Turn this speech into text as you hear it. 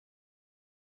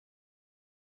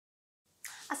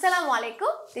আসসালামু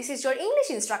আলাইকুম, this is your English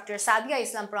instructor Sadia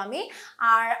ইসলাম প্রমি।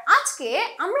 আর আজকে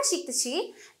আমরা শিখতেছি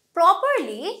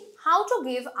properly how to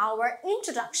give hour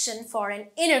introduction for an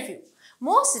interview.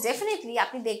 Most definitely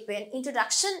আপনি দেখবেন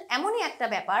ইন্ট্রোডাকশন এমনই একটা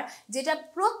ব্যাপার যেটা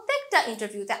প্রত্যেকটা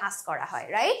ইন্টারভিউতে আস্ক করা হয়,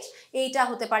 রাইট? এইটা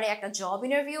হতে পারে একটা জব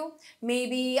ইন্টারভিউ,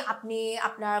 মেবি আপনি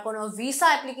আপনার কোনো ভিসা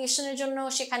অ্যাপ্লিকেশনের জন্য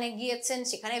সেখানে গিয়েছেন,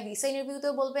 সেখানে ভিসা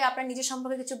ইন্টারভিউতেও বলবে আপনার নিজের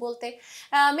সম্পর্কে কিছু বলতে।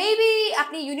 মেবি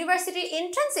আপনি ইউনিভার্সিটির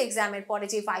এন্ট্রান্স এক্সামের পরে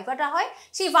যে ভাইভাটা হয়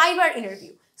সেই ভাইভার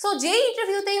ইন্টারভিউ। সো যেই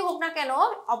ইন্টারভিউতেই হোক না কেন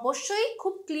অবশ্যই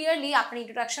খুব ক্লিয়ারলি আপনার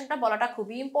ইন্ট্রোডাকশনটা বলাটা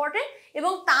খুবই ইম্পর্টেন্ট,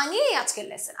 এবং তা নিয়েই আজকের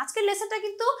লেসনটা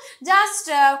কিন্তু জাস্ট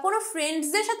কোনো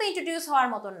ফ্রেন্ডসদের সাথে ইন্ট্রোডিউস হওয়ার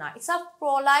মতন না। It's a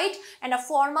polite and a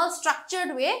formal structured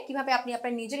way কিভাবে আপনি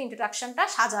আপনার নিজের ইন্ট্রোডাকশনটা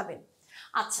সাজাবেন।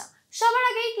 আচ্ছা, সবার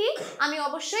আগেই কি আমি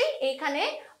অবশ্যই এখানে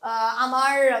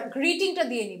আমার গ্রিটিংটা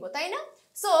দিয়ে নিব, তাই না?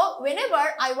 So whenever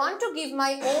I want to give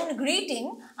my own greeting,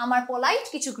 আমার polite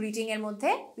কিছু greeting এর মধ্যে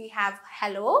we have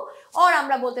hello, or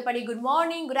আমরা বলতে পারি good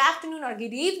morning, good afternoon or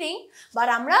good evening, but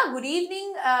আমরা good evening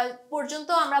পর্যন্ত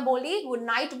আমরা বলি, good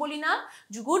night বলি না।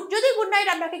 যদি good night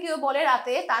আপনাকে কেউ বলে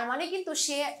রাতে, তার মানে কিন্তু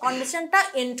সে কনভারসেশনটা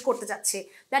এন্ড করতে যাচ্ছে,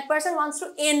 that person wants to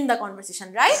end the conversation,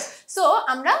 right? So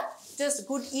আমরা just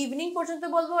good evening পর্যন্ত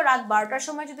বলবো। রাত 12টার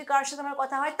সময় যদি কারোর সাথে আমার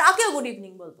কথা হয় তাকেও good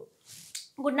evening বলবো।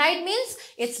 Good night means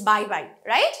it's bye bye,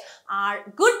 right? R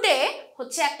good day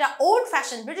হচ্ছে একটা old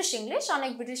fashioned British English,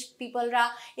 অনেক British peopleরা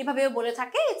এভাবেও বলে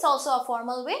থাকে। It's also a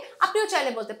formal way. আপনিও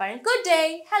চাইলে বলতে পারেন good day,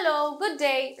 hello, good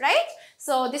day, right?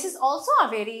 So this is also a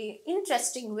very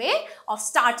interesting way of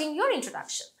starting your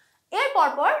introduction. এর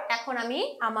পরপর এখন আমি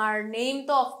আমার নেম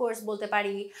তো অফকোর্স বলতে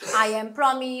পারি, I am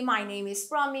Promi, my name is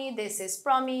Promi, this is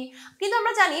Promi. কিন্তু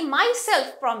আমরা জানি মাই সেলফ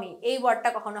প্রমি এই ওয়ার্ডটা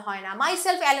কখনো হয় না। মাই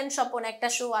সেলফ অ্যালেন স্বপন একটা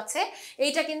শো আছে,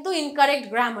 এইটা কিন্তু ইনকারেক্ট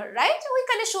গ্রামার, রাইট?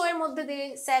 ওইখানে শো এর মধ্যে they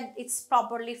said it's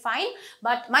properly fine,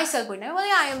 but my self বলি না, আমি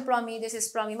বলি I am Promi, this is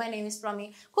Promi, my name is Promi,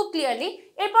 খুব ক্লিয়ারলি।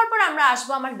 এরপর আমরা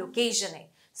আসবো আমার লোকেশনে।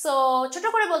 সো ছোট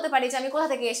করে বলতে পারি যে আমি কোথা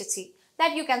থেকে এসেছি,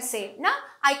 that you can say না,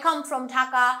 I come from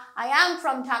Dhaka, I am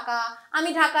from Dhaka, আমি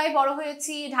ঢাকায় বড়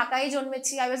হয়েছি, ঢাকায়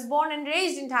জন্মেছি, I was born and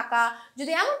raised in Dhaka।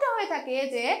 যদি এমনটা হয়ে থাকে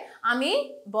যে আমি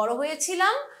বড়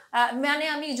হয়েছিলাম, মানে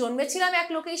আমি জন্মেছিলাম এক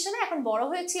লোকেশনে, এখন বড়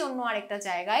হয়েছি অন্য আরেকটা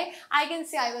জায়গায়, I can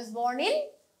say I was born in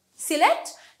Sylhet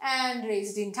and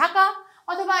raised in Dhaka,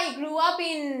 অথবা I grew up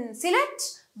in Sylhet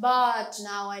but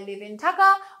now I live in Dhaka,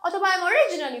 অথবা I'm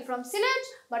originally from Sylhet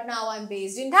but now I'm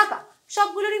based in Dhaka।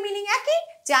 সবগুলোরই meaning একই,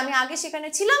 যে আমি আগে সেখানে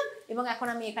ছিলাম এবং এখন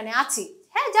আমি এখানে আছি।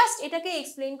 হ্যাঁ, জাস্ট এটাকে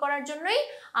এক্সপ্লেইন করার জন্যই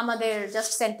আমাদের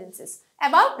জাস্ট সেন্টেন্সেস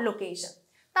অ্যাবাউট লোকেশন।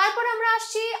 তারপর আমরা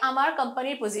আসছি আমার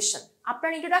কোম্পানির পজিশন।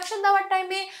 আপনার ইন্ট্রোডাকশন দেওয়ার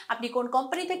টাইমে আপনি কোন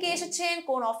কোম্পানি থেকে এসেছেন,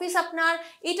 কোন অফিস আপনার,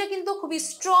 এটা কিন্তু খুবই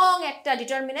স্ট্রং একটা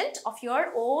determinant of your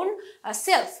own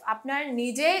self. আপনার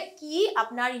নিজে কি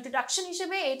আপনার ইন্ট্রোডাকশন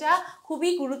হিসেবে এটা খুবই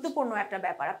গুরুত্বপূর্ণ একটা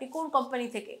ব্যাপার, আপনি কোন কোম্পানি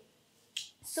থেকে।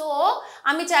 সো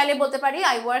আমি চাইলে বলতে পারি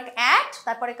আই ওয়ার্ক অ্যাট,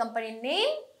 তারপরে কোম্পানির নেম,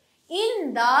 ইন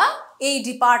দ্য এই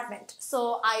department. So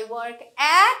I work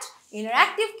at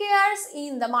Interactive Cares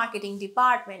in the marketing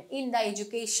department, in the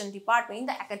education department, in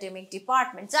the academic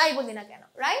department, যাই বলি না কেন,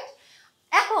 রাইট?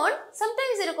 এখন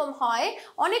সামটাইমস এরকম হয়,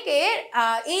 অনেকের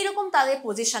এইরকম তাদের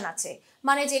পজিশন আছে,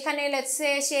 মানে যেখানে লেটস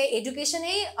সে সে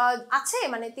এডুকেশনেই আছে,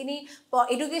 মানে তিনি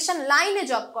এডুকেশন লাইনে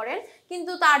জব করেন,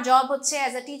 কিন্তু তার জব হচ্ছে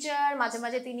অ্যাজ আ টিচার, মাঝে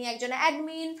মাঝে তিনি একজন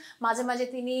অ্যাডমিন, মাঝে মাঝে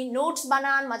তিনি নোটস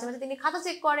বানান, মাঝে মাঝে তিনি খাতা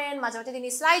চেক করেন, মাঝে মাঝে তিনি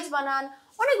স্লাইডস বানান,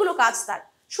 অনেকগুলো কাজ তার,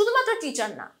 শুধুমাত্র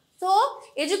টিচার না। তো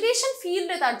এডুকেশন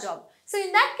ফিল্ডে তার job. So in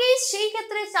that case সেই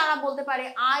ক্ষেত্রে তারা বলতে পারে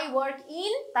আই ওয়ার্ক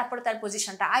ইন, তারপরে তার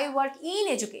পজিশনটা আই ওয়ার্ক ইন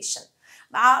এডুকেশন,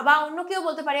 বা অন্য কেউ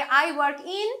বলতে পারে I work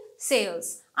in sales,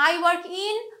 I work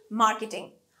in marketing.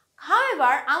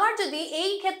 However আমার যদি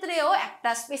এই ক্ষেত্রেও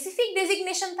একটা স্পেসিফিক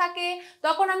ডেজিগনেশন থাকে,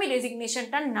 তখন আমি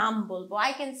ডেজিগনেশনটার নাম বলবো।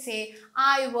 I can say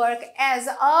I work as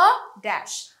a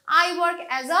dash, I work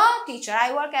as a teacher, I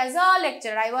work as a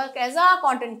lecturer, I work as a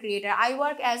content creator, I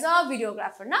work as a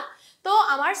videographer, না? তো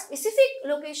আমার specific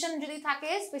location যদি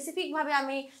থাকে, specific ভাবে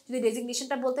আমি যদি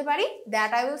ডেজিগনেশনটা বলতে পারি,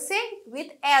 that I will say with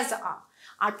as a.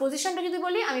 আর পজিশনটা যদি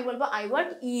বলি, আমি বলবো আই ওয়ার্ক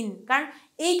ইন, কারণ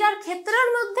এইটার ক্ষেত্রের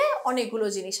মধ্যে অনেকগুলো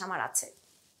জিনিস আমার আছে।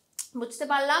 বুঝতে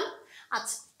পারলাম?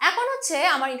 আচ্ছা, এখন হচ্ছে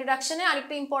আমার ইন্ট্রোডাকশনে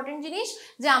আরেকটা ইম্পর্টেন্ট জিনিস,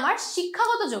 যে আমার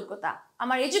শিক্ষাগত যোগ্যতা,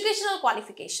 আমার এডুকেশনাল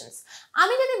কোয়ালিফিকেশনস।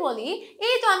 আমি যদি বলি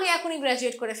এই তো আমি এখনই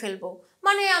গ্র্যাজুয়েট করে ফেলবো,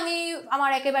 মানে আমি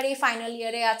আমার একেবারেই ফাইনাল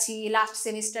ইয়ারে আছি, লাস্ট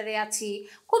সেমিস্টারে আছি,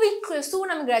 খুবই সুন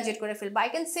আমি গ্র্যাজুয়েট করে ফেলবো, I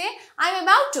can say I am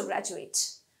about two graduate.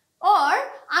 Or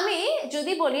আমি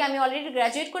যদি বলি আমি অলরেডি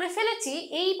গ্র্যাজুয়েট করে ফেলেছি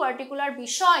এই পার্টিকুলার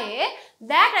বিষয়ে,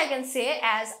 that I can say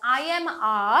as I am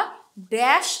a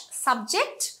dash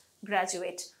subject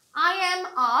graduate, I am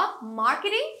a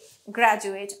marketing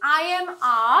graduate, I am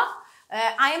a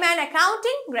I am an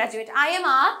accounting graduate. I am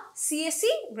a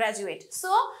CSE graduate. So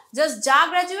just যা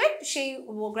graduate সেই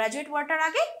graduate ওয়ার্ডটার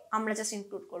আগে আমরা just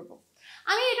include করব।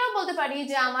 আমি এটাও বলতে পারি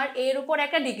যে আমার এর উপর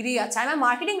একটা ডিগ্রি আছে, আমি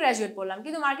মার্কেটিং গ্র্যাজুয়েট বললাম,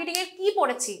 কিন্তু মার্কেটিং এর কি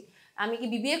পড়েছি, আমি কি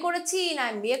বিবিএ করেছি না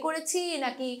এমবিএ করেছি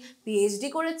নাকি পিএইচডি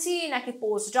করেছি নাকি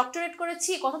পোস্ট ডক্টরেট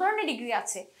করেছি, কত ধরনের ডিগ্রি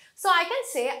আছে। So I can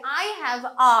say I have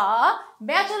a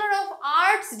bachelor of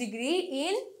arts degree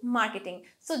in marketing.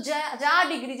 So যা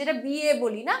ডিগ্রি, যেটা বিএ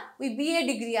বলি না, ওই বিএ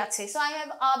ডিগ্রি আছে। So I have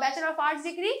a bachelor of arts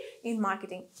degree in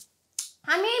marketing.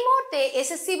 আমি এই মুহূর্তে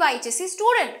এসএসসি বা HSC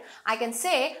student, I can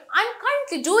say I am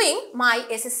currently doing my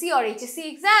SSC or HSC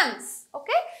exams.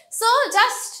 Okay, so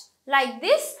just like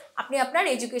this আপনি আপনার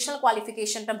educational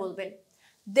কোয়ালিফিকেশনটা বলবেন।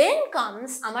 দেন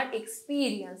comes আমার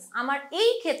experience, আমার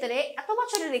এই ক্ষেত্রে এত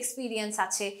বছরের এক্সপিরিয়েন্স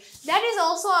আছে, that is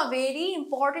also a very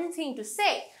important thing to say.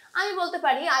 আমি বলতে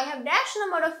পারি I have dash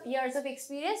number of years of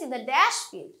experience in the dash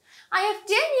field, I have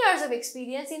 10 years of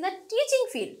experience in the teaching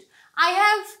field, I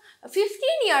have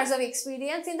 15 years of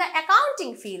experience in the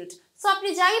accounting field. So আপনি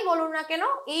যাই বলুন না কেন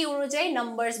এই অনুযায়ী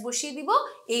numbers বসিয়ে দিব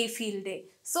এই ফিল্ডে।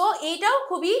 সো এইটাও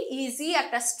খুবই ইজি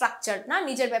একটা স্ট্রাকচার না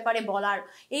নিজের ব্যাপারে বলার,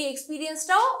 এই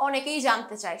এক্সপিরিয়েন্সটাও অনেকেই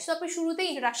জানতে চায়। সো আপনি শুরুতেই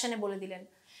ইন্ট্রোডাকশনে বলে দিলেন।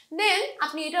 দেন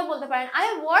আপনি এটাও বলতে পারেন I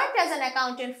have worked as an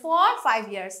accountant for 5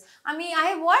 years, I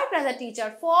have worked as a teacher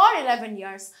for 11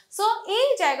 years. So এই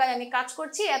জায়গায় আমি কাজ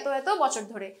করছি এত এত বছর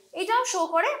ধরে, এটাও শো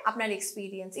করে আপনার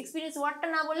এক্সপিরিয়েন্স। এক্সপিরিয়েন্স ওয়ার্ডটা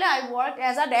না বললে I worked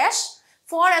as a dash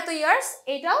for এত ইয়ার্স,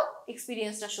 এটাও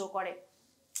এক্সপিরিয়েন্সটা শো করে।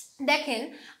 দেখেন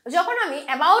যখন আমি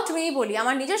অ্যাবাউট মি বলি,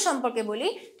 আমার নিজের সম্পর্কে বলি,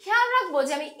 খেয়াল রাখবো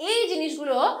যে আমি এই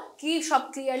জিনিসগুলো কি সব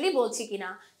ক্লিয়ারলি বলছি কিনা।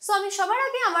 সো আমি সবার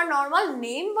আগে আমার নর্মাল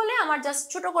নেম বলে, আমার জাস্ট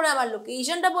ছোট করে আমার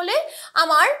লোকেশনটা বলে,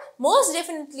 আমার মোস্ট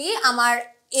ডেফিনেটলি আমার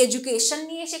এডুকেশন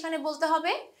নিয়ে সেখানে বলতে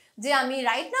হবে যে আমি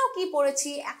রাইট নাও কি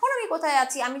পড়েছি, এখন আমি কোথায়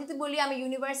আছি। আমি যদি বলি আমি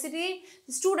ইউনিভার্সিটি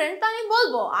স্টুডেন্ট, তো আমি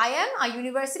বলবো I am a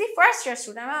university first year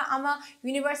student, I am a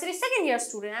university second year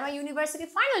student, I am a university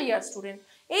final year student,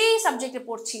 এই সাবজেক্টে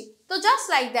পড়ছি। তো জাস্ট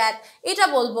লাইক দ্যাট এটা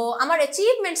বলবো। আমার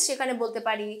অ্যাচিভমেন্টস সেখানে বলতে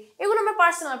পারি, এগুলো আমার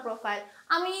পার্সোনাল প্রোফাইল।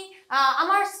 আমি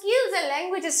আমার স্কিলস এন্ড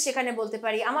ল্যাঙ্গুয়েজেস সেখানে বলতে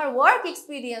পারি, আমার ওয়ার্ক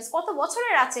এক্সপিরিয়েন্স কত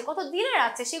বছরের আছে, কত দিনের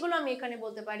আছে, সেগুলো আমি এখানে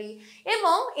বলতে পারি।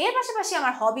 এবং এর পাশাপাশি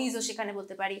আমার হবিজও সেখানে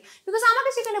বলতে পারি, বিকজ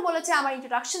আমাকে সেখানে বলেছে আমার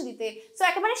ইন্ট্রোডাকশন দিতে। সো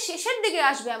একেবারে শেষের দিকে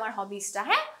আসবে আমার হবিজটা।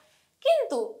 হ্যাঁ,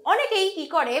 কিন্তু অনেকেই কি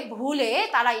করে ভুলে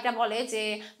তারা এটা বলে যে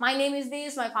my name is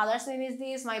this, my father's name is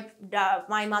this,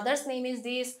 my mother's name is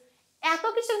this, এত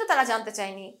কিছু কিন্তু তারা জানতে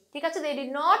চায়নি। ঠিক আছে, they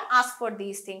did not ask for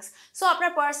this things. So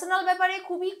আপনার পার্সোনাল ব্যাপারে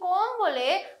খুবই কম বলে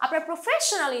আপনার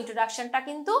প্রফেশনাল ইন্ট্রোডাকশনটা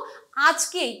কিন্তু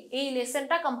আজকেই এই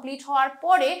লেসনটা কমপ্লিট হওয়ার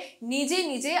পরে নিজে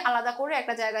নিজে আলাদা করে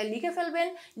একটা জায়গায় লিখে ফেলবেন,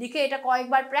 লিখে এটা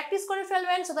কয়েকবার প্র্যাকটিস করে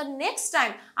ফেলবেন, সো দ্যাট নেক্সট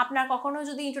টাইম আপনার কখনো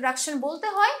যদি ইন্ট্রোডাকশন বলতে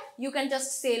হয় you can just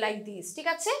say like this. ঠিক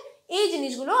আছে, এই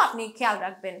জিনিসগুলো আপনি খেয়াল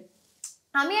রাখবেন।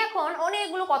 আমি এখন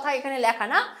অনেকগুলো কথা এখানে লেখা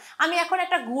না, আমি এখন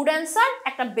একটা গুড অ্যান্সার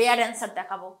একটা ব্যাড অ্যান্সার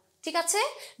দেখাবো। ঠিক আছে,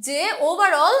 যে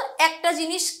ওভারঅল একটা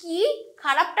জিনিস কি,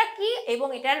 খারাপটা কি, এবং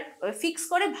এটার ফিক্স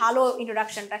করে ভালো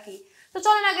ইন্ট্রোডাকশনটা কি। তো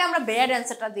চলেন আগে আমরা ব্যাড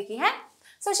অ্যান্সারটা দেখি। হ্যাঁ,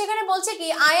 সো সেখানে বলছে কি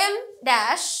আই এম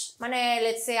ড্যাশ, মানে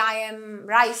let's say I am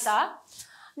Raisa.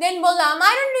 দেন বললাম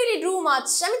I don't really do much,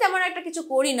 আমি তেমন একটা কিছু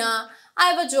করি না। I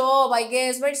have a job, I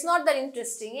guess, but it's not that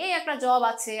interesting. এই একটা জব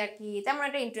আছে আর কি, তেমন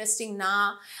একটা ইন্টারেস্টিং না।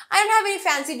 I don't have any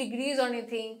fancy degrees or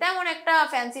anything. তেমন একটা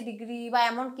ফ্যান্সি ডিগ্রি বা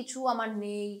এমন কিছু আমার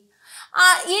নেই।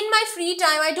 In my free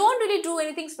time, I don't really do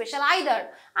anything special either.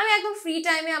 আমি একদম ফ্রি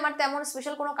টাইমে আমার তেমন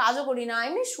স্পেশাল কোনো কাজও করি না,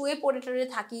 এমনি শুয়ে পড়ে টড়ে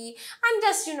থাকি। I'm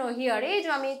just here, এই যে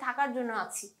আমি থাকার জন্য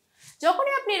আছি।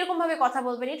 যখনই আপনি এরকম ভাবে কথা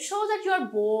বলবেন, it shows that you are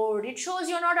bored, it shows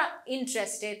you are not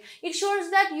interested, it shows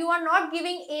that you are not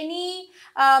giving any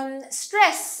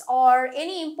stress or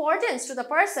any importance to the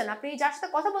person আপনি যার সাথে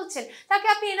কথা বলছেন, তাকে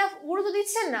আপনি এনাফ গুরুত্ব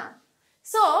দিচ্ছেন না।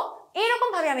 সো এরকম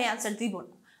ভাবে আমি অ্যান্সার দিব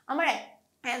না, আমার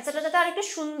অ্যান্সারটা যাতে আরেকটু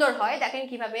সুন্দর হয়। দেখেন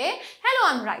কিভাবে, hello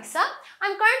I am Raisa, I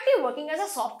am currently working as a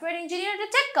software engineer at A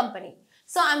tech company.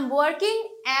 So I am working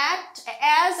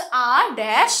as a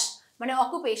dash, মানে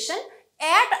occupation,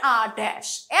 at a dash,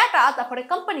 at a তারপরে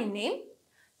কোম্পানির নেম,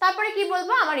 তারপরে কি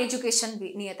বলবো আমার এডুকেশন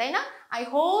নিয়ে, তাই না? I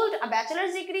hold a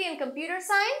bachelors degree in computer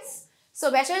science. So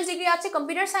bachelors degree আছে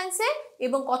কম্পিউটার সায়েন্সে,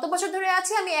 এবং কত বছর ধরে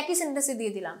আছে আমি একই সেন্টেন্সে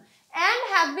দিয়ে দিলাম। And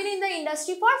have been in the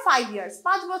industry for 5 years,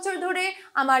 5 বছর ধরে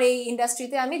আমার এই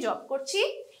ইন্ডাস্ট্রিতে আমি জব করছি।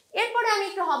 এরপরে আমি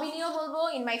একটু হবি নিয়েও বলবো।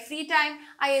 In my free time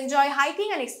I enjoy hiking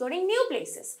and exploring new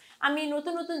places, আমি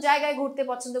নতুন নতুন জায়গায় ঘুরতে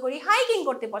পছন্দ করি, হাইকিং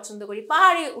করতে পছন্দ করি,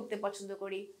 পাহাড়ে উঠতে পছন্দ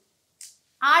করি।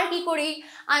 আর কি করি,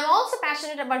 I am also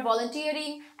passionate about volunteering,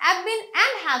 have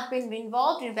been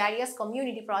involved in various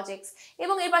community projects,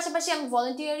 এবং এর পাশাপাশি আমি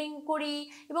ভলান্টিয়ারিং করি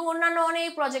এবং অন্যান্য অনেক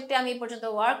প্রজেক্টে আমি এই পর্যন্ত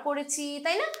ওয়ার্ক করেছি,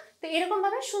 তাই না? তো এরকম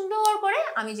ভাবে সুন্দর করে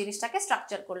আমি জিনিসটাকে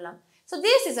স্ট্রাকচার করলাম। So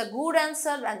this is a good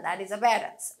answer and that is a bad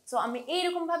answer. So আমি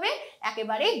এইরকম ভাবে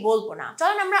একেবারেই বলবো না।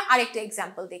 চলুন আমরা আরেকটা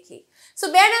এক্সাম্পল দেখি। সো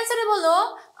ব্যাড অ্যান্সারে বললো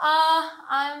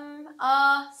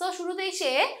সো শুরুতেই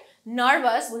সে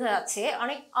নার্ভাস, বোঝা যাচ্ছে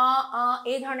অনেক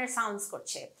এই ধরনের সাউন্ডস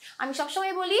করছে। আমি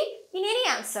সবসময় বলি ইন এনি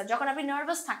অ্যান্সার যখন আপনি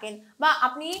নার্ভাস থাকেন বা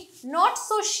আপনি নট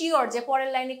সো শিওর যে পরের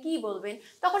লাইনে কি বলবেন,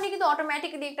 তখনই কিন্তু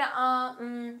অটোমেটিক্যালি একটা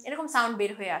এরকম সাউন্ড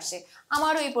বের হয়ে আসে।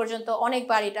 আমারও এই পর্যন্ত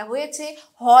অনেকবার এটা হয়েছে,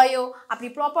 হয়ও। আপনি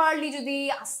প্রপারলি যদি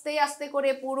আস্তে আস্তে করে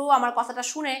পুরো আমার কথাটা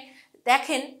শুনে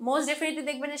দেখেন, মোস্ট ডেফিনেটলি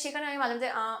দেখবেন যে সেখানে আমি মাঝে মাঝে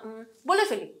বলে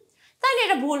ফেলি, তাই না?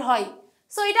 এটা ভুল হয়।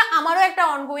 সো এটা আমারও একটা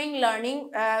অনগোয়িং লার্নিং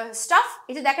স্টাফ।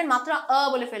 এই যে দেখেন মাত্র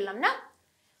বলে ফেললাম না।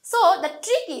 সো দ্য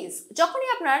ট্রিক ইজ যখনই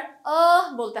আপনার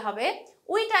বলতে হবে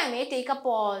ওই টাইমে টেক আ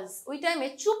পজ, ওই টাইমে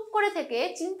চুপ করে থেকে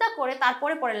চিন্তা করে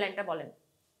তারপরে পরের লাইনটা বলেন।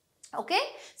 ওকে,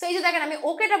 সো এই যে দেখেন আমি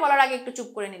ওকেটা বলার আগে একটু চুপ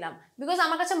করে নিলাম, বিকজ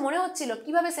আমার কাছে মনে হচ্ছিল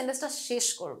কিভাবে সেন্টেন্সটা শেষ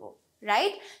করব,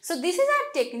 right? So this is a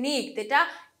technique যেটা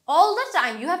all the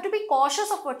time you have to be cautious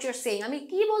of what you're saying. আমি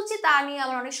কি বলছি তা নিয়ে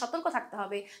আমার অনেক সতর্ক থাকতে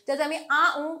হবে, যাতে আমি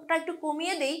উটা একটু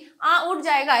কমিয়ে দেই, ওর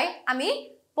জায়গায় আমি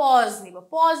পজ নিব,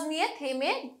 পজ নিয়ে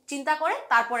থেমে চিন্তা করে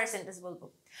তারপরে সেন্টেন্স বলবো।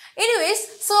 Anyways,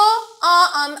 so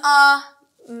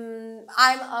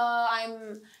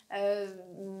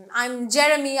I'm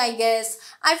Jeremy, I guess.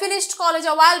 I finished college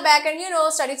a while back and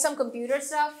studied some computer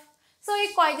stuff. So এই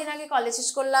কয়েকদিন আগে কলেজ শেষ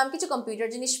করলাম, কিছু কম্পিউটার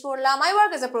জিনিস পড়লাম। I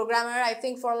work as a programmer, I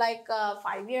think for like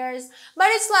 5 years, but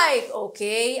it's like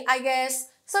okay, I guess.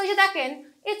 So এই যে দেখেন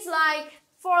it's like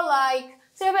for like,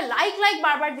 so এবার like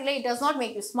বারবার দিলে it does not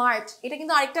make you smart. এটা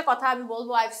কিন্তু আরেকটা কথা আমি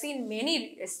বলবো, I've seen many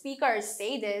speakers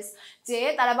say this, যে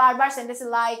তারা বারবার সেন্টেন্সে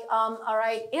like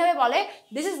alright এভাবে বলে,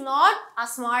 this is not a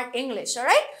smart English,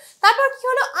 alright? তারপর কি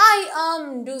হলো, I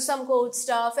do some code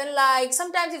stuff and like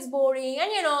sometimes it's boring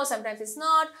and sometimes it's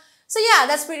not. So yeah,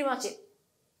 that's pretty much it.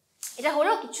 এটা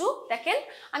হলো কিছু, দেখেন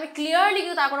আমি ক্লিয়ারলি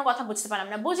কিন্তু তার কোনো কথা বুঝতে পারলাম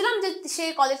না। বুঝলাম যে সে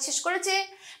কলেজ শেষ করেছে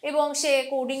এবং সে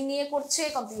কোডিং নিয়ে করছে,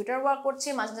 কম্পিউটার ওয়ার্ক করছে,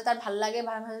 মাঝে মাঝে তার ভালো লাগে,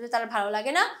 মাঝে মাঝে তার ভালো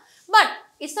লাগে না, but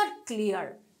it's not clear.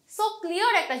 So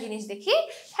clear একটা জিনিস দেখি,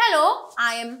 hello,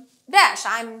 I am dash,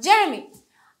 I am Jeremy,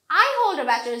 I hold a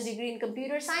bachelor's degree in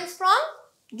computer science from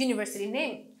university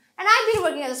name and I've been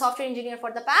working as a software engineer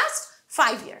for the past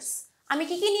 5 years. আমি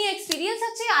কি নিয়ে experience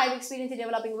আছে? I have experience in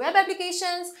developing web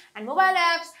applications and mobile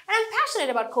apps and I'm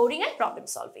passionate about coding and problem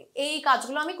solving. এই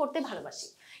কাজগুলো আমি করতে ভালোবাসি।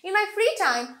 In my free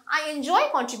time, I enjoy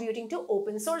contributing to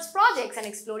open source projects and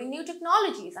exploring new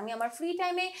technologies. আমি আমার free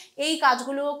টাইমে এই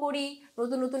কাজগুলো করি,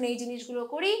 নতুন নতুন এই জিনিসগুলো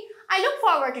করি। I look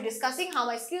forward to discussing how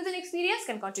my skills and experience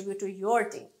can contribute to your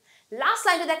team. Last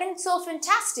লাইনটা দেখেন, সো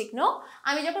ফ্যান্টাস্টিক, নো?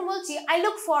 আমি যখন বলছি আই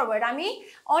লুক ফরওয়ার্ড, আমি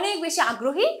অনেক বেশি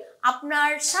আগ্রহী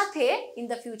আপনার সাথে ইন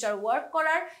দ্য ফিউচার ওয়ার্ক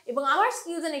করার এবং আমার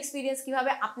স্কিলস অ্যান্ড এক্সপিরিয়েন্স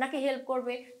কীভাবে আপনাকে হেল্প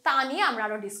করবে তা নিয়ে আমরা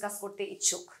আরও ডিসকাস করতে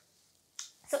ইচ্ছুক।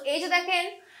 সো এই যে দেখেন,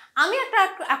 আমি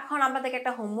এখন আপনাদেরকে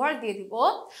একটা হোমওয়ার্ক দিয়ে দিব।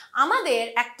 আমাদের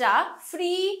একটা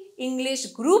ফ্রি ইংলিশ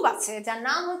গ্রুপ আছে যার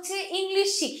নাম হচ্ছে ইংলিশ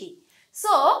শিখি।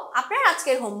 সো আপনার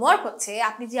আজকের হোমওয়ার্ক হচ্ছে,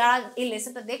 আপনি যারা এই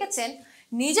লেসনটা দেখেছেন,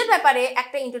 নিজের ব্যাপারে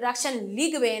একটা ইন্ট্রোডাকশন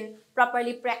লিখবেন,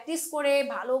 প্রপারলি প্র্যাকটিস করে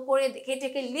ভালো করে দেখে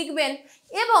টেকে লিখবেন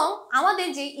এবং আমাদের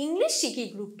যে ইংলিশ শিখি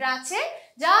গ্রুপটা আছে,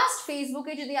 জাস্ট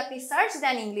ফেসবুকে যদি আপনি সার্চ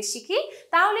দেন ইংলিশ শিখি,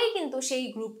 তাহলেই কিন্তু সেই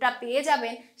গ্রুপটা পেয়ে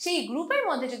যাবেন। সেই গ্রুপের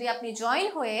মধ্যে যদি আপনি জয়েন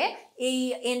হয়ে এই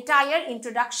এন্টায়ার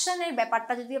ইন্ট্রোডাকশনের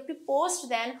ব্যাপারটা যদি আপনি পোস্ট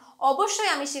দেন, অবশ্যই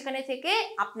আমি সেখানে থেকে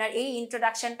আপনার এই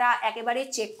ইন্ট্রোডাকশনটা একেবারে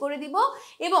চেক করে দিব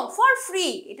এবং ফর ফ্রি,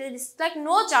 এটা like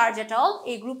no charge at all.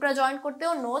 এই গ্রুপটা জয়েন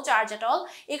করতেও নো চার্জ অ্যাট অল।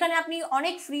 এখানে আপনি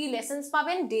অনেক ফ্রি লেসন্স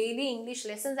পাবেন, ডেইলি ইংলিশ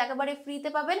লেসন্স একেবারে ফ্রিতে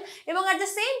পাবেন এবং অ্যাট দ্য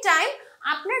সেম টাইম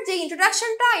আপনার যে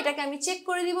ইন্ট্রোডাকশনটা, এটাকে আমি চেক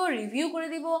করে দিব, রিভিউ করে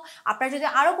দিব। আপনার যদি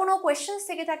আরও কোনো কোয়েশ্চেন্স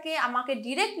থেকে থাকে, আমাকে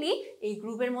ডিরেক্টলি এই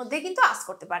গ্রুপের মধ্যে কিন্তু আস্ক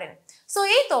করতে পারেন। সো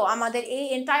এই তো আমাদের এই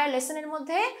এন্টায়ার লেসনের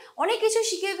মধ্যে অনেক কিছু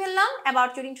শিখিয়ে ফেললাম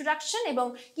অ্যাবাউট ইউর ইন্ট্রোডাকশন এবং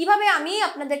কিভাবে আমি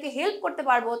আপনাদেরকে হেল্প করতে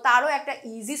পারবো তারও একটা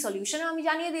ইজি সলিউশনও আমি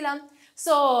জানিয়ে দিলাম।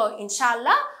 সো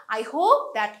ইনশাআল্লাহ আই হোপ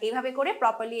দ্যাট এইভাবে করে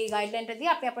প্রপারলি এই গাইডলাইনটা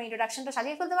দিয়ে আপনি আপনার ইন্ট্রোডাকশনটা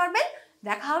সাজিয়ে ফেলতে পারবেন।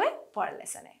 দেখা হবে পরের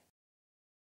লেসনে।